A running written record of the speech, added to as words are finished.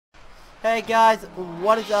Hey guys,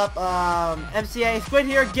 what is up? MCA Squid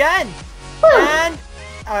here again, and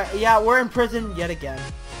yeah, we're in prison yet again.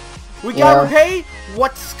 We gotta pay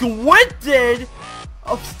what Squid did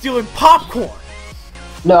of stealing popcorn.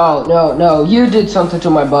 No, you did something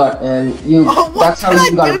to my butt, and you. What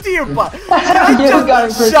did I do to your butt? Did I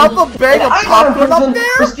just shove a bag of popcorn up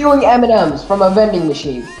there? For stealing M&Ms from a vending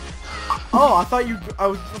machine. Oh, I thought you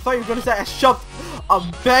were gonna say I shoved a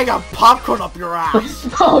bag of popcorn up your ass.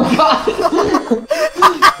 Oh god!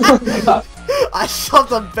 I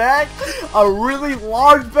shoved a really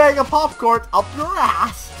large bag of popcorn up your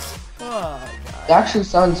ass. Oh, it actually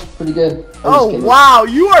sounds pretty good. Oh wow,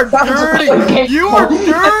 you are dirty! You are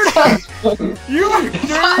dirty! You are dirty!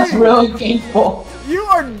 Sounds really painful. You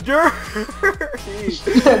are dirty!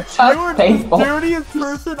 You are the dirtiest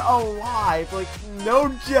person alive, like no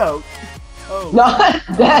joke. Oh. Not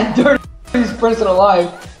that dirtiest person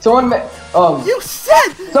alive. Someone you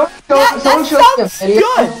said someone that sounds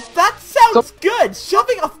good! That sounds good!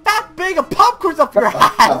 Shoving a fat bag of popcorns up your ass!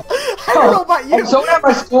 I don't know about you! Someone at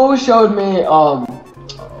my school showed me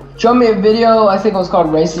a video, I think it was called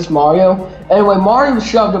Racist Mario. Anyway, Mario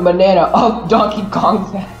shoved a banana up Donkey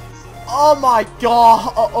Kong's ass. Oh my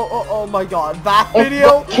god! Oh my god! That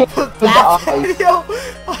video? That video?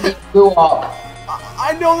 He blew up.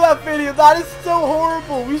 I know that video. That is so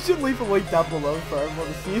horrible. We should leave a link down below for everyone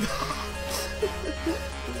to see that.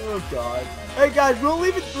 Oh god. Hey guys, we'll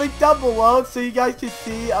leave a link down below so you guys can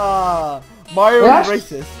see Mario is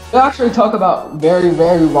racist. We actually talk about very,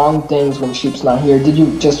 very wrong things when Sheep's not here. Did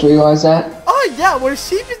you just realize that? Oh yeah, when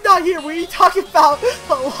Sheep is not here, we talk about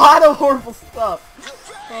a lot of horrible stuff.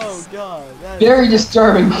 Oh god. Very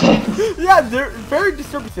disturbing things. Yeah, they're very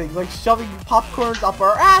disturbing things, like shoving popcorns up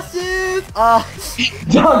our asses.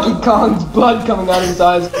 Donkey Kong's blood coming out of his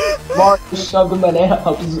eyes. Mario shoved a banana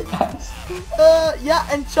up his ass. Yeah,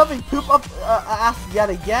 and shoving poop up ass yet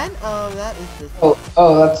again. That is just. Oh,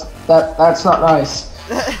 that's not nice.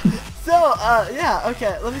 So, yeah,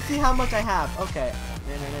 okay. Let me see how much I have. Okay.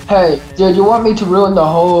 Hey, dude, you want me to ruin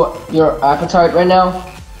your appetite right now?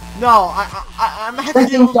 No, I'm having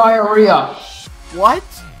drinking diarrhea. What?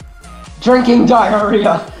 Drinking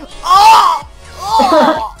diarrhea. Oh!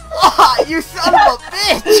 Oh! You son of a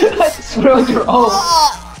bitch! That's really your own.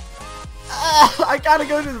 I gotta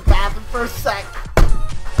go to the bathroom for a sec.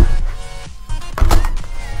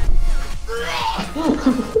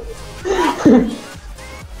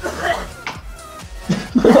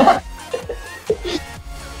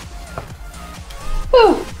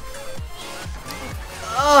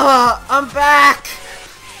 I'm back!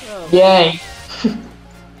 Oh. Yay.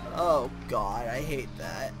 Oh god, I hate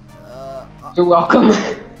that. You're welcome.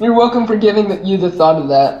 You're welcome for giving you the thought of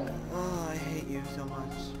that. Oh, I hate you so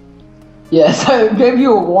much. Yes, I gave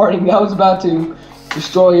you a warning. I was about to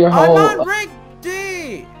destroy your whole... I'm on rank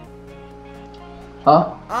D!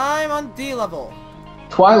 Huh? I'm on D level.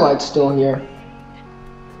 Twilight's still here.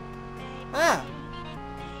 Ah.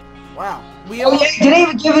 Wow. Oh yeah,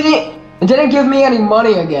 it didn't give me any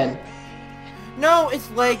money again. No, it's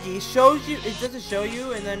laggy. It shows you. It doesn't show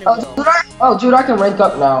you, and then it will. Dude, I can rank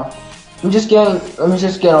up now. Let me just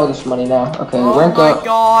get all this money now. Okay, rank up. Oh my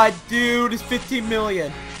god, dude, it's 15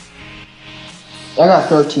 million. I got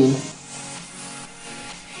 13.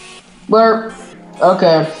 Where?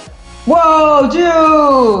 Okay. Whoa,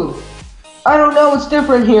 dude! I don't know what's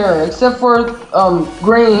different here, except for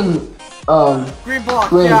green. Green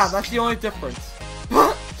block. Yeah, that's the only difference.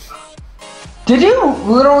 Did you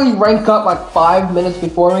literally rank up like 5 minutes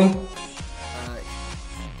before me?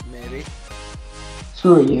 Maybe.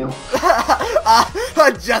 Screw you.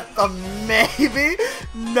 Just a maybe?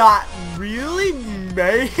 Not really?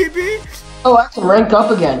 Maybe? Oh, I can rank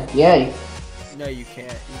up again. Yay. No, you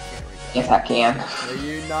can't. You can't rank up. Yes, I can. No,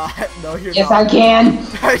 you're not. No, you're yes, not. I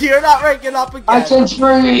can. You're not ranking up again. I can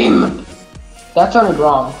dream. That sounded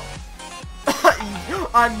wrong.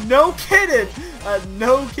 No kidding.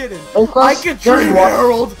 No kidding. I can dream,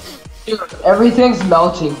 Harold. Dude, everything's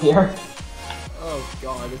melting here. Oh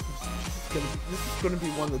god, this is gonna be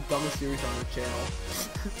one of the dumbest series on the channel.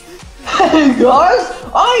 Hey guys,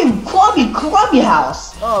 I'm Clubby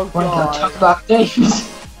House. Oh god. We're gonna talk about things.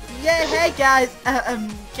 Yeah, hey guys,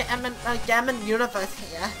 Gammon Universe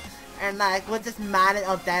here, and like we're just manning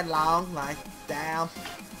all day long, like damn.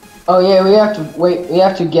 Oh yeah, we have to wait. We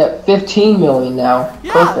have to get 15 million now.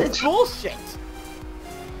 Yeah, perfect. It's bullshit.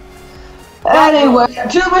 Anyway,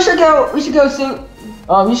 dude, we should go sing.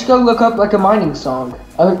 You should go look up like a mining song.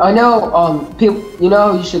 I know. People, you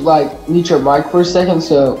know, you should like mute your mic for a second.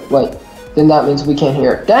 So like, then that means we can't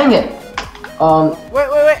hear it. Dang it. Wait.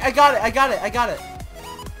 I got it.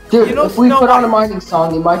 Dude, You know if we Snow put on a White. mining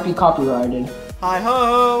song, it might be copyrighted. Hi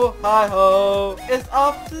ho, it's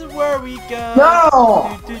off to where we go.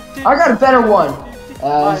 No! I got a better one.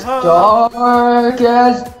 As dark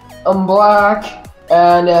as I'm black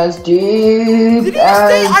and as deep Did you just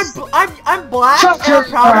as... say I'm black Shut and I'm your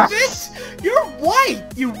proud of ass. it? You're white,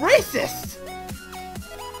 you racist.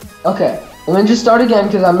 Okay, let me just start again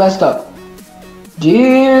because I messed up. Deep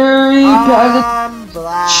as I'm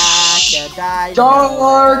black and I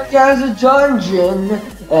dark as a dungeon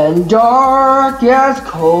and dark as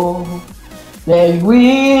coal. May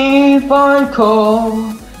we find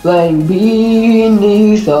coal laying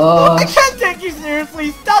beneath I us. can't take you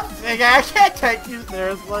seriously. Stop singing. I can't take you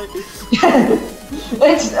seriously.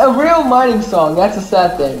 It's a real mining song. That's a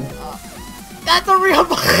sad thing. That's a real.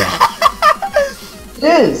 It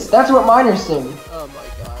is. That's what miners sing. Oh my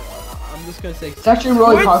god. I'm just gonna say. It's actually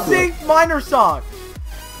really Squid popular. sing minor song.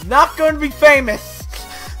 Not gonna be famous.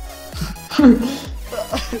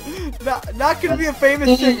 not gonna be a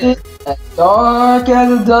famous singer. As dark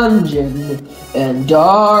as a dungeon and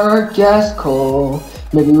dark as coal.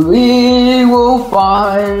 Maybe we will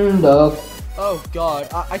find a... Oh god,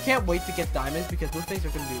 I can't wait to get diamonds because those things are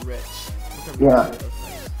gonna be rich. Yeah.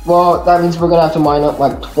 Well, that means we're gonna have to mine up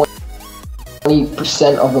like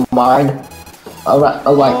 20% of the mine.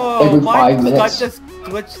 Like every 5 minutes. Skype just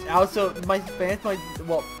glitched out, so my fans might,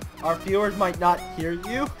 well, our viewers might not hear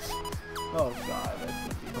you. Oh god, that's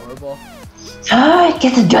gonna be horrible. Dark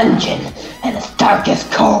as a dungeon and as dark as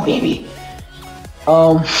coal, baby.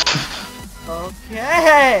 Okay,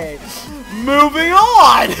 moving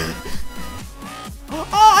on. Oh,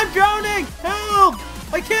 I'm drowning! Help!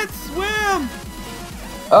 I can't swim!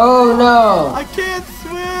 Oh no! I can't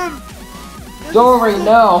swim! Dory,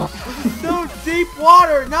 no! This is so deep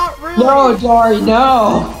water, not really! No, Dory,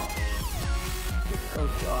 no! Oh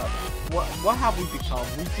god. What have we become?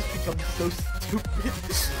 We've just become so stupid.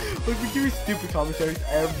 Like, we're doing stupid commentaries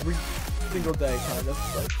every single day, kind of.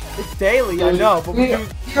 Like, it's daily, I know, but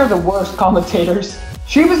You're the worst commentators.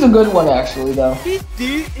 She was a good one, actually, though. He's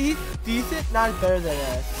decent, not better than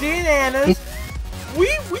us. See, Anna's. We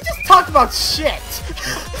just talk about shit.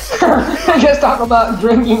 Just talk about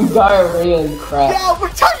drinking diarrhea and crap. Yeah, we're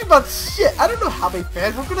talking about shit. I don't know how many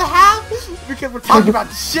fans we're gonna have because we're talking about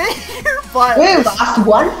shit here, but we lost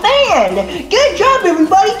one fan. Good job,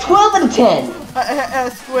 everybody. 12 out of 10.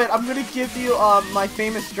 Squid, I'm gonna give you my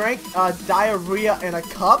famous drink, diarrhea in a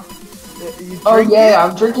cup. Oh yeah,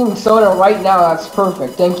 I'm drinking soda right now. That's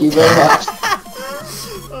perfect. Thank you very much.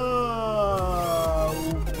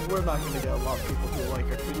 We're not gonna get a lot of people who like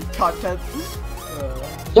our foodie content.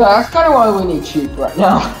 Yeah, that's kind of why we need Sheep right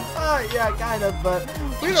now. Yeah, kind of, but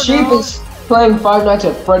we don't Sheep know. is playing Five Nights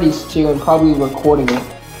at Freddy's too and probably recording it.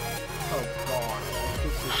 Oh god,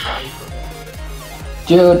 this is scary for him.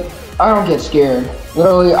 Dude, I don't get scared.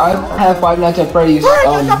 Literally, I have Five Nights at Freddy's.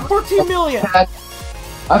 I got 14 million. I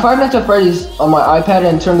have Five Nights at Freddy's on my iPad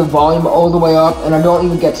and turn the volume all the way up, and I don't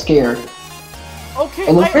even get scared. Okay.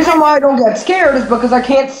 And the reason why I don't get scared is because I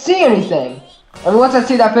can't see anything. And once I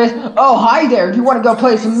see that face, oh hi there, do you want to go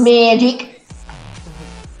play some magic?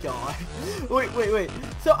 God. Wait.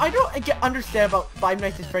 So I don't understand about Five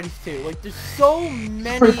Nights at Freddy's 2. Like, there's so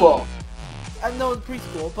many. Prequel. I know it's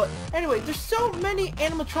preschool, but anyway, there's so many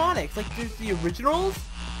animatronics. Like, there's the originals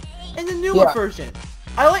and the newer version.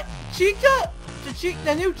 I like Chica.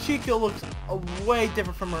 The new Chica looks way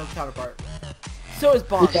different from her counterpart. So is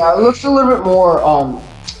Bonnie. Yeah, it looks a little bit more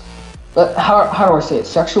how do I say it?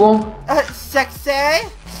 Sexual? Sexy.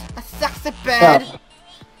 A sexy bed. Yeah.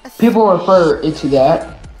 People refer it to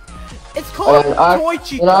that. It's called Toy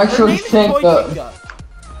Chica. And I actually think Chica.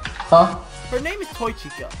 Huh? Her name is Toy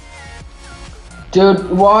Chica. Dude,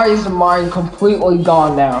 why is mine completely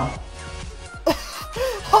gone now?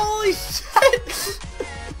 Holy shit!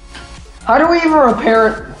 How do we even repair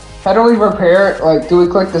it? How do we repair it? Like, do we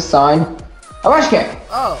click the sign? Okay.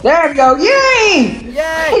 Oh. There we go. Yay! Yay!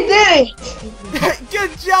 I did it!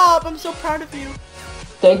 Good job! I'm so proud of you.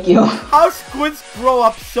 Thank you. How squids grow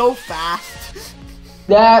up so fast?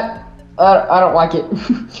 That, I don't like it.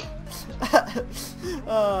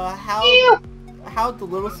 How the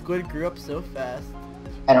little squid grew up so fast?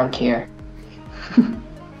 I don't care.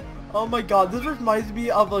 Oh my god, this reminds me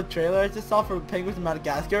of a trailer I just saw for Penguins in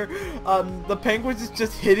Madagascar. The penguins is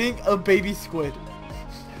just hitting a baby squid.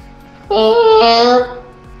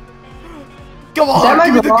 Come on,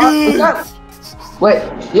 give me the goods! Wait,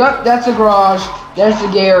 yep, that's the garage. There's the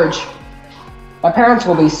garage. My parents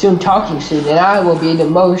will be soon talking soon, and I will be the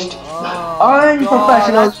most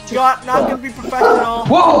unprofessional. God, not gonna be professional.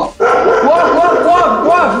 Whoa! Whoa! Whoa! Whoa!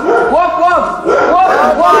 Whoa! Whoa! Whoa! Whoa!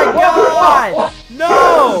 Oh my god! No!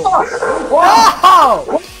 No!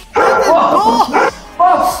 This is gold!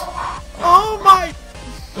 Oh my!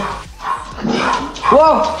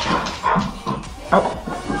 Whoa!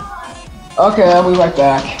 Okay, I'll be right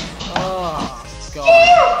back. Oh god.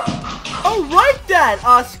 Oh right then!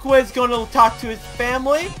 Squid's gonna talk to his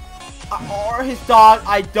family. Or his dog.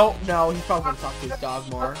 I don't know. He's probably gonna talk to his dog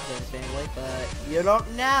more than his family, but you don't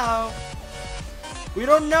know. We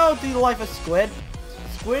don't know the life of Squid.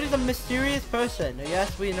 Squid is a mysterious person.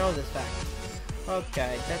 Yes, we know this fact.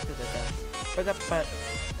 Okay.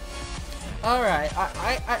 Alright.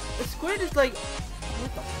 Squid is like,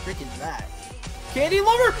 what the frick is that? Candy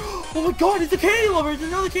lover? Oh my god, it's a candy lover. It's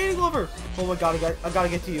another candy lover. Oh my god, I gotta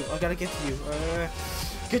get to you. I gotta get to you.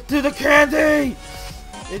 Get to the candy.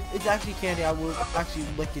 It's actually candy. I will actually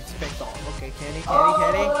lick its face off. Okay,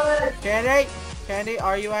 candy,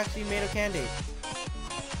 are you actually made of candy?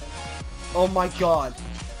 Oh my god.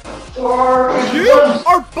 You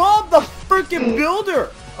are Bob the freaking Builder!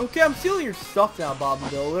 Okay, I'm stealing your stuff now, Bob the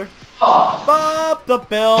Builder. Bob the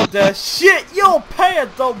Builder, shit your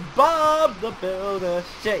pants! Oh, Bob the Builder,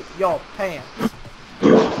 shit your pants.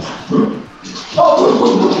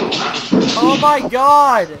 Oh my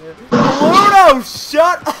god! Pluto,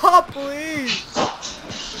 shut up, please!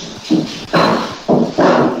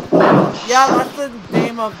 Yeah, that's the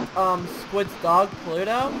name of Squid's dog,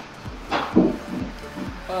 Pluto.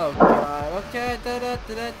 Oh god, okay,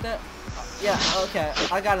 yeah, okay,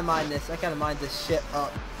 I gotta mind this shit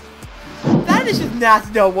up. That is just nasty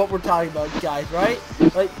to know what we're talking about, guys, right?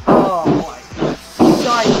 Like, oh my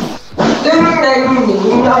shite.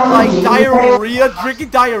 Like diarrhea, drinking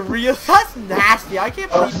diarrhea, that's nasty. I can't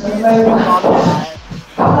believe these people thought of that.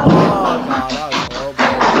 Oh god, that was horrible.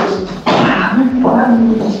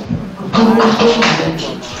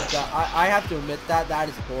 I have to admit that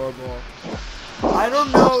is horrible. I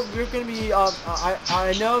don't know if we're gonna be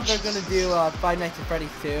I know they're gonna do Five Nights at Freddy's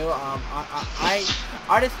 2.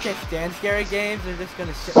 I just can't stand scary games. They're just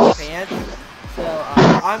gonna shit my pants. So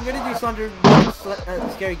I'm gonna do Slender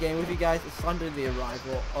scary game with you guys. It's Slender the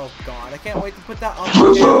Arrival. Oh god, I can't wait to put that on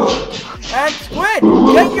the channel. And Squid,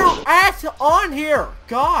 get your ass on here!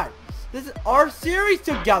 God, this is our series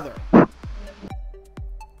together.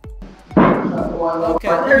 Okay,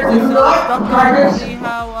 let me just stop trying to see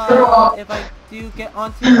how if I do get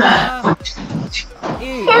onto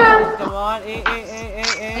E. Come on, E.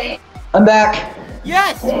 I'm back.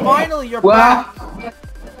 Yes, finally you're back.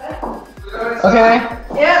 Okay.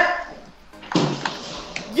 Yeah.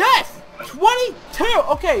 Yes! 22!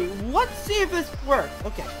 Okay, let's see if this works.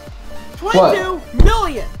 Okay. 22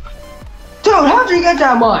 million! Dude, how did you get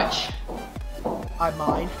that much? I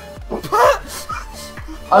mined.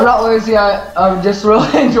 I'm not lazy, I just really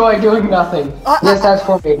enjoy doing nothing. Yes, that's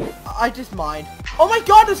for me. I just mined. Oh my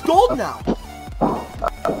god, there's gold now!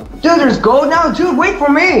 Dude, there's gold now? Dude, wait for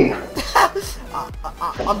me!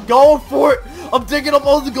 I'm going for it! I'm digging up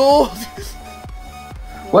all the gold!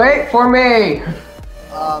 Wait for me!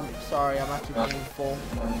 Sorry, I'm actually going full.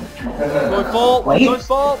 Going full! Wait going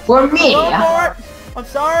full! for me! I'm going for it! I'm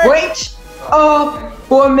sorry! Wait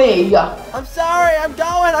for me! I'm sorry, I'm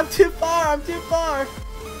going! I'm too far!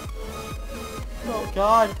 Oh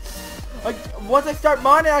god. Once I start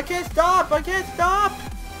mining, I can't stop!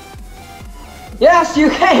 Yes, you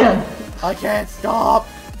can! I can't stop!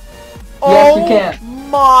 Yes, you can. Oh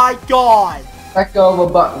my god! Let go of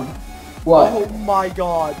a button. What? Oh my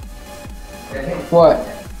god. What?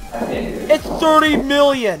 It's 30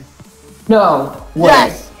 million! No. Wait.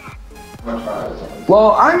 Yes!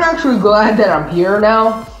 Well, I'm actually glad that I'm here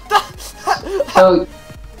now. So,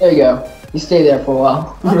 there you go. You stay there for a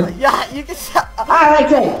while. Yeah, you can. I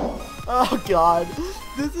like it. Oh god,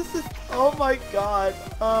 this is just. Oh my god.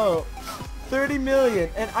 Oh, 30 million,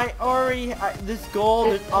 and I already this gold.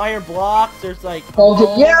 There's iron blocks. There's like. Gold.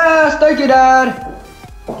 Yes, thank you, Dad.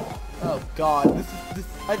 Oh god, this.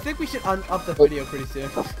 I think we should up the video pretty soon.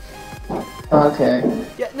 Okay.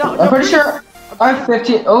 Yeah, no. I'm pretty sure I have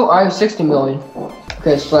 15. Oh, I have 60 million.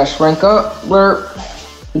 Okay, slash rank up. Where?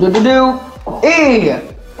 E.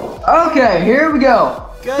 Okay, here we go.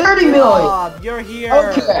 Good 30 job. million. You're here.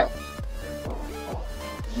 Okay.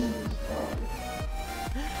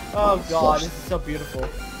 Oh god, this is so beautiful.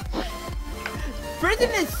 Prison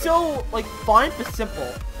is so like fine but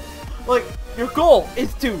simple. Like your goal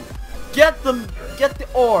is to get the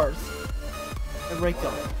ores and rank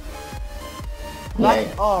them.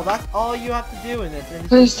 That's all you have to do in this. And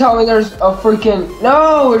Please tell me there's a freaking.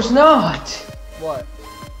 No, there's not. What?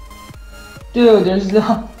 Dude, there's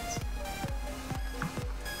not.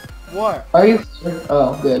 What? Are you?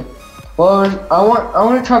 Oh, good. Well, I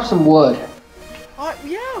want to chop some wood.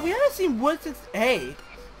 Yeah, we haven't seen wood since A.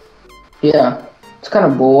 Yeah, it's kind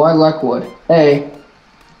of bull. I like wood. Hey.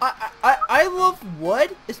 I love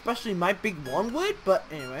wood, especially my big one wood, but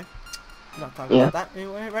anyway. I'm not talking about that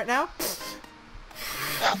anyway right now.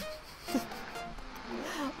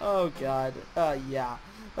 Oh god. Yeah.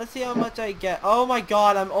 Let's see how much I get. Oh my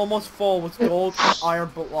god, I'm almost full with gold and iron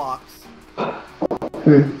blocks.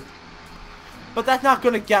 But that's not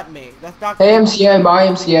gonna get me. That's not gonna AMCA, buy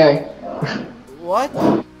MCA. What?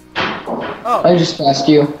 Oh. I just passed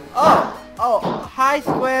you. Oh, hi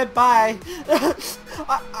Squid, bye.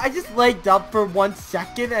 I just lagged up for 1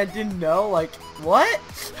 second and didn't know, like, what?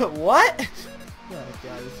 What? Oh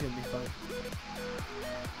god, this is gonna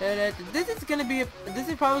be fun. This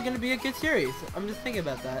is probably gonna be a good series. I'm just thinking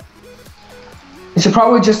about that. We should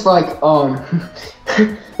probably just like,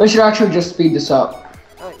 we should actually just speed this up.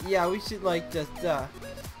 Yeah, we should like just,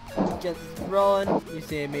 get this rolling. You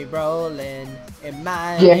see me rolling in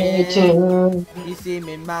mine. You see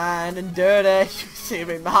me mine and dirty. You see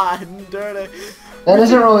me mine and dirty. That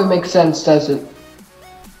doesn't really make sense, does it?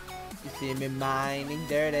 You see me mining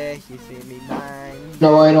dirty. You see me mine.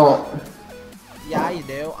 No, I don't. Yeah, you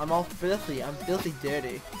do. I'm all filthy. I'm filthy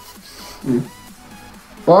dirty.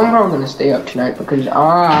 Well, I'm probably gonna stay up tonight because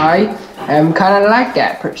I am kind of like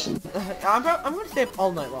that person. I'm gonna stay up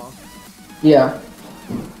all night long. Yeah.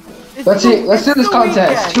 Let's do this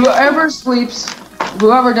contest. Whoever sleeps,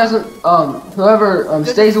 whoever doesn't, whoever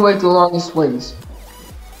stays awake the longest wins.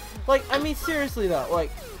 Like, I mean, seriously though,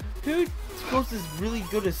 like, who supposed is really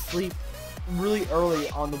good to sleep really early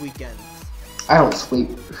on the weekends? I don't sleep.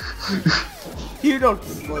 You don't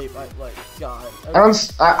sleep. Like, God.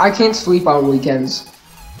 I can't sleep on weekends.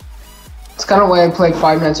 It's kind of why I play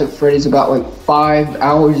Five Nights at Freddy's about like 5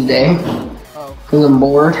 hours a day. Oh. Cause I'm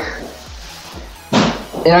bored.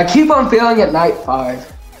 And I keep on failing at night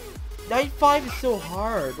 5. Night 5 is so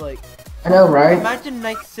hard. Like. I know, right? Imagine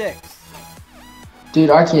night 6. Dude,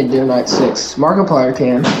 I can't do night 6. Markiplier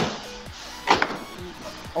can.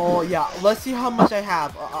 Oh yeah, let's see how much I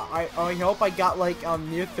have. I hope I got like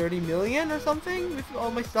near 30 million or something with all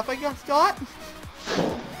my stuff I just got.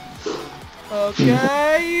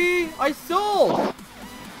 Okay, I sold.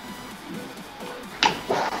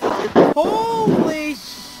 Holy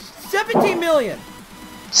 17 million.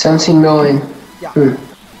 17 million. Yeah.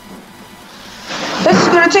 This is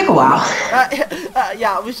gonna take a while.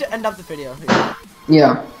 Yeah, we should end up the video.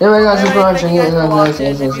 Yeah. Anyway, guys, thanks for watching.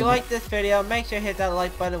 If you like this video, make sure to hit that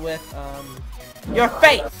like button with your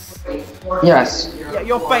face. Yes. Yeah,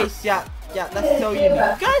 your face. Yeah, that's so unique. You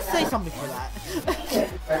gotta say something for that.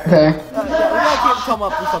 Okay. Yeah, we gotta come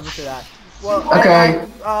up with something for that. Well, okay.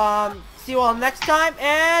 See you all next time,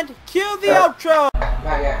 and cue the outro.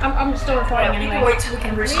 I'm still recording anyway. Wait till we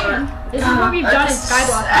can restart. This is what we've done in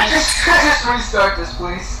Skyblock. Let's restart this,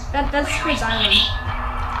 please. That's Squid's Island.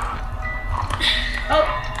 Oh,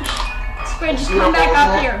 Squid, just come back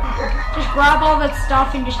up here. Just grab all that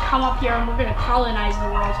stuff and just come up here, and we're gonna colonize the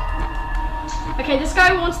world. Okay, this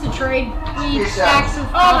guy wants to trade 3 stacks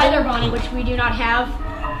of leather money, which we do not have.